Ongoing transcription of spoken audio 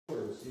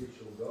see if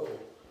she'll go.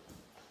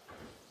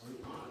 Pretty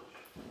much.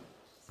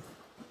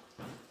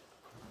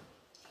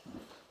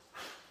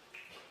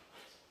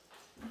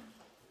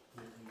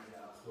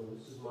 So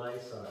this is my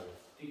side.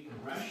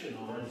 Decompression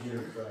on That's here.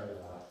 your side.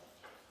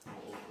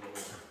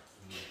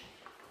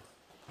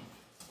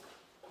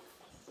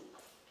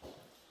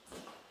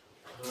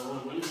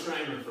 Wind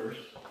primer first.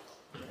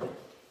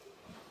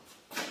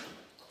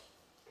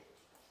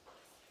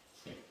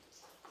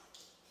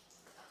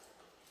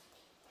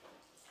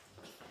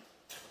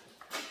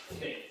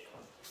 Okay,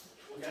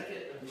 we gotta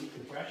get the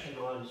decompression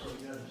on, so we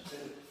gotta spin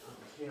it on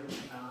the camera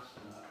fast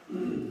enough.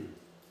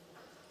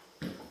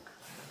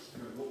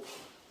 There we go.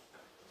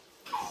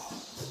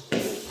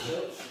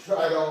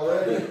 Tried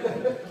already.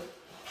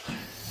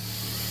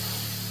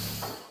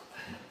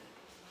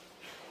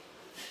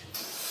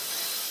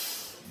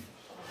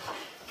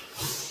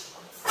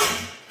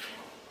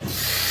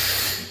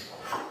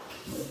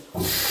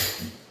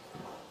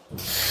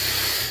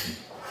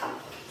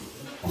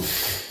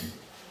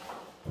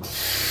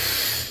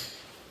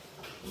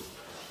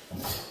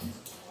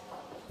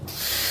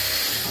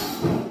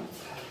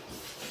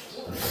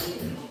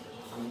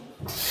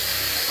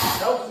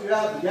 Helps you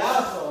have the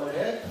gas on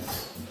it.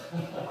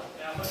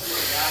 Yeah, put some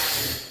more gas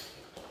in.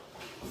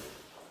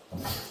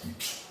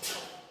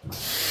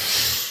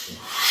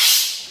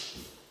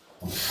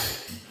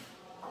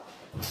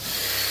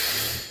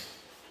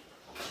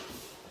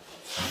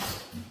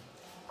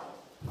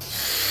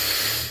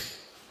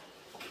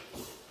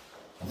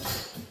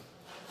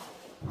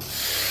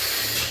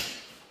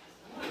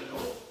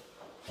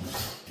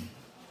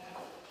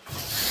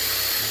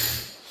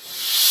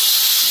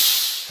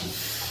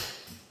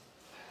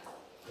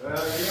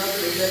 Well, you're not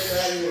going to get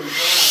that in your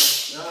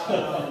front. No.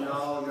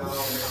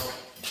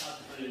 Have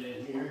to put it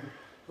in here.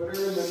 Put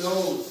her in the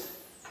nose.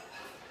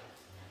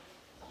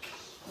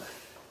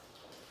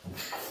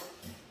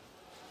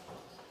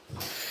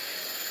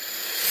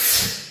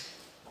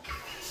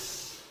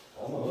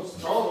 Almost.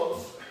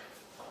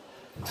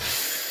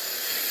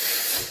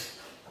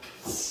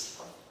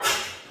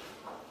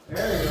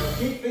 There you go.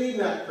 Keep feeding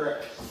that crick.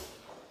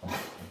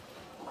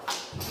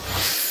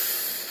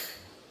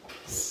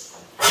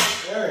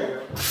 There you go.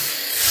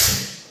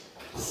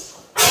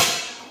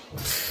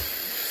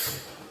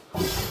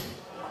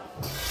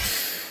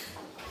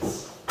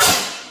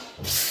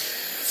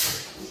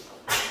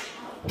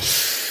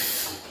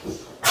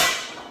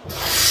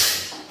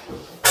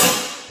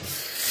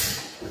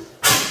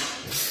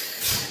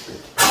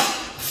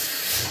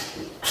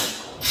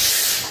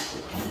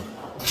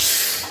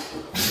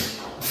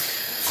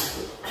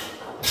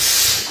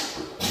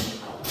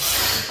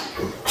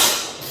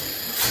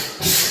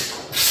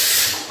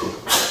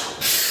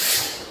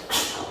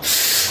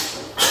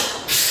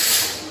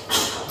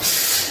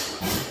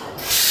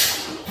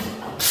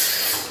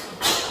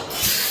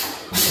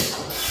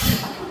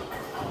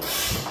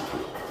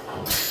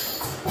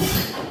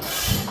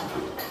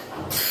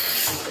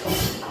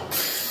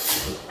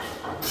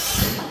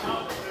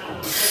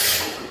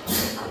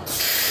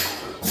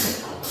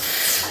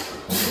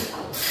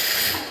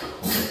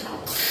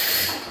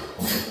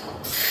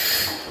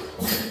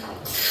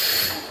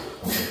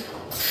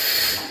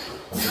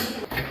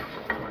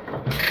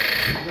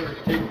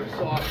 Take this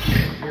off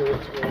here and hear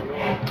what's going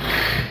on.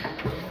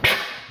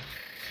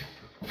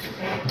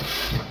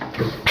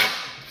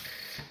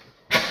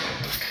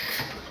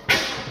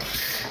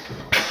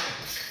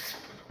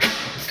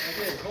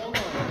 Okay, hold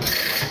on.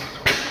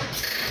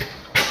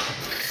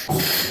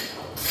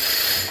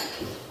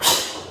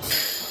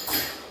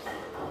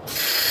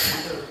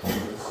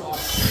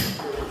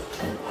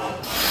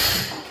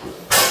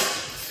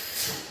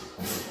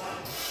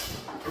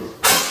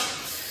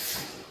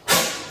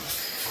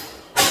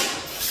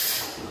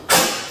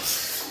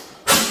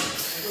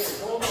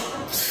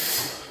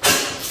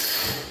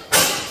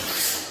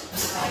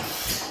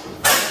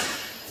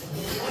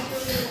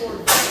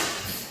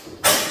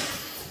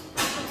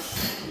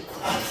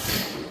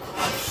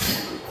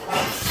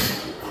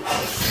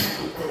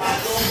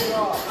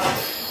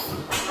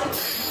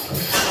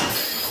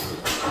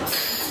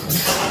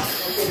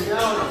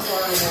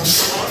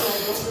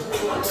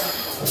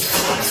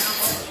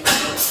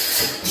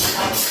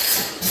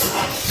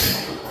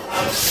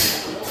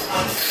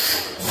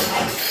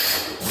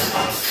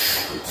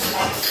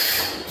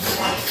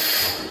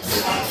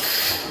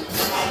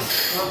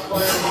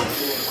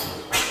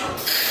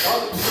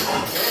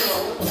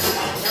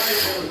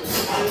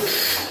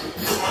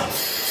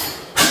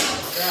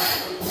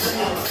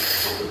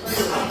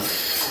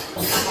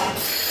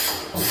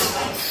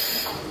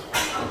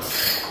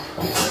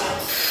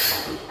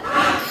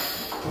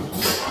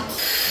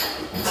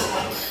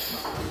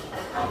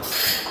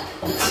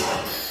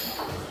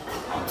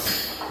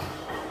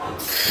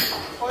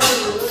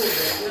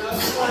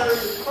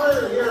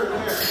 Fire here and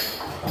there.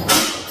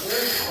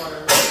 There's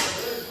fire.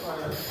 There's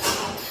fire.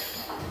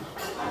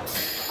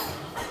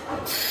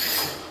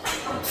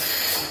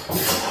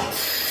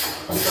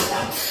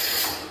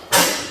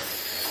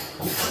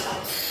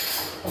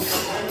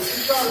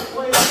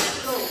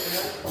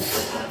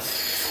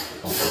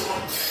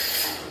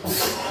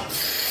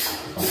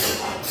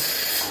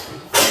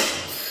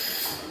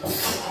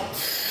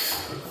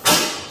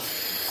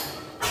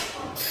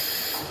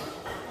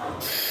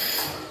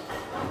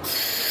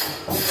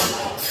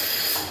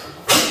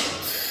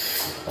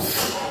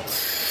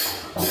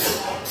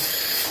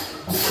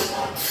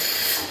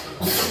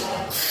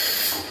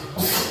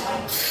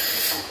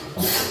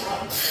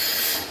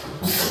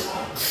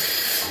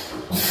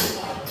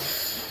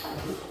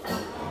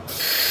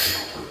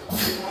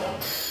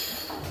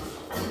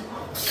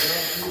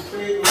 You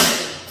fade away.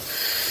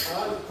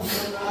 Come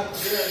back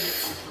again.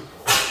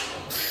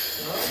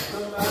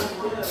 Come back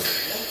again.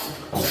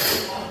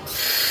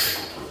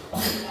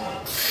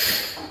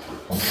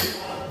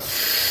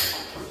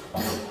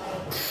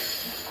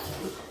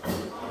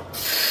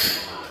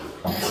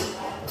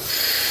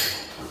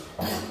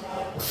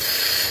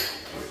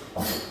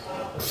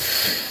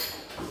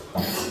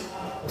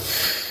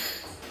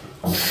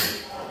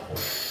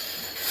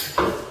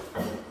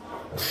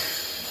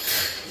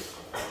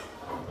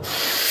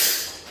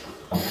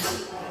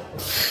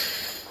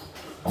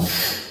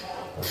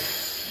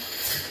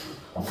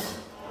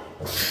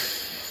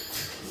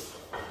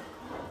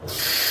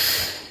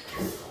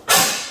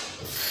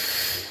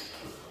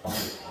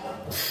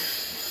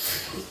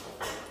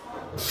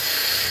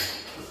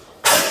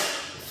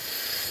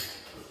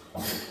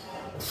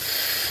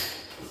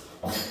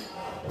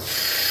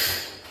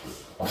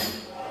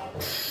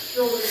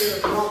 Still we need a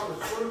proper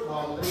fruit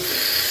ball, leave it.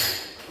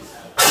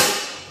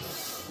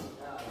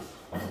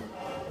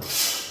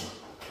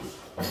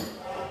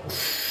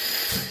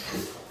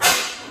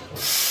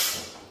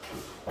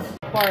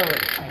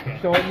 Firewood. Okay.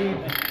 So it needs.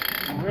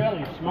 It's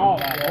really small,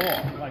 that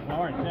hole, like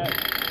Lauren said.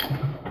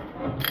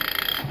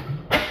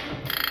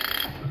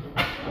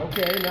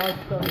 Okay, now it's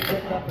starting to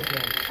pick up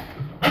again.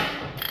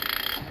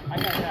 I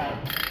got that.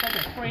 It's like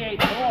a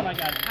 3/8 hole, and I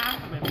got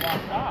half of it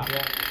blocked off.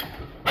 Yeah.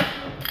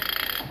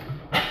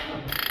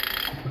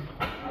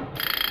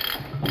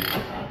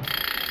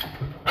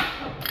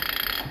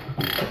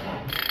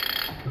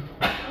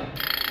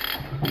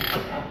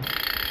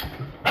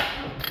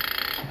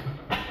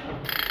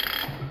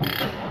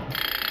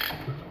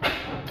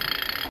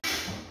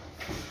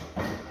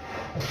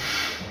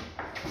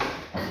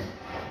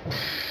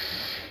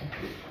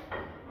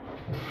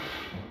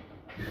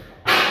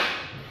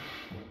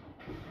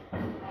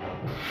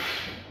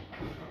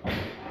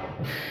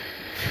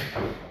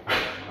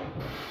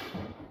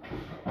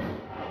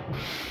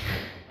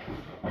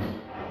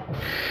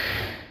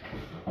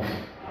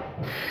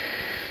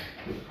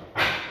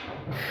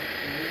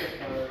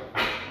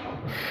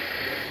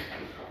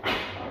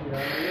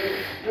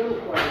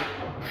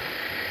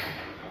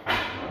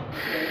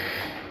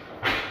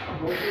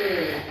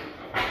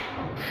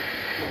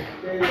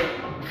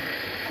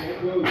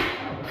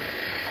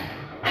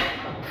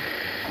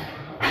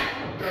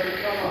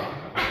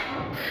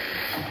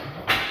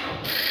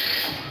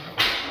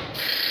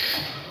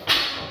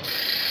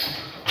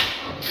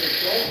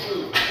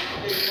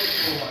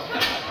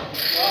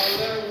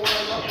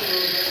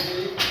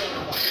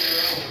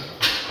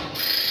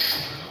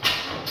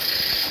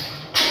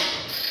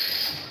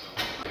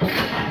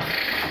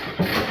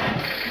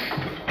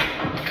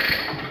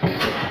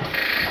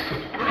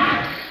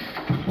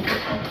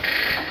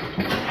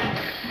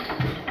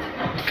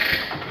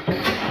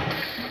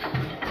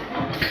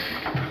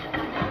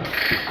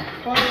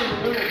 Fire in the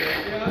middle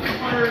bit,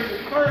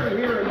 yeah, fire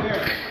here and there.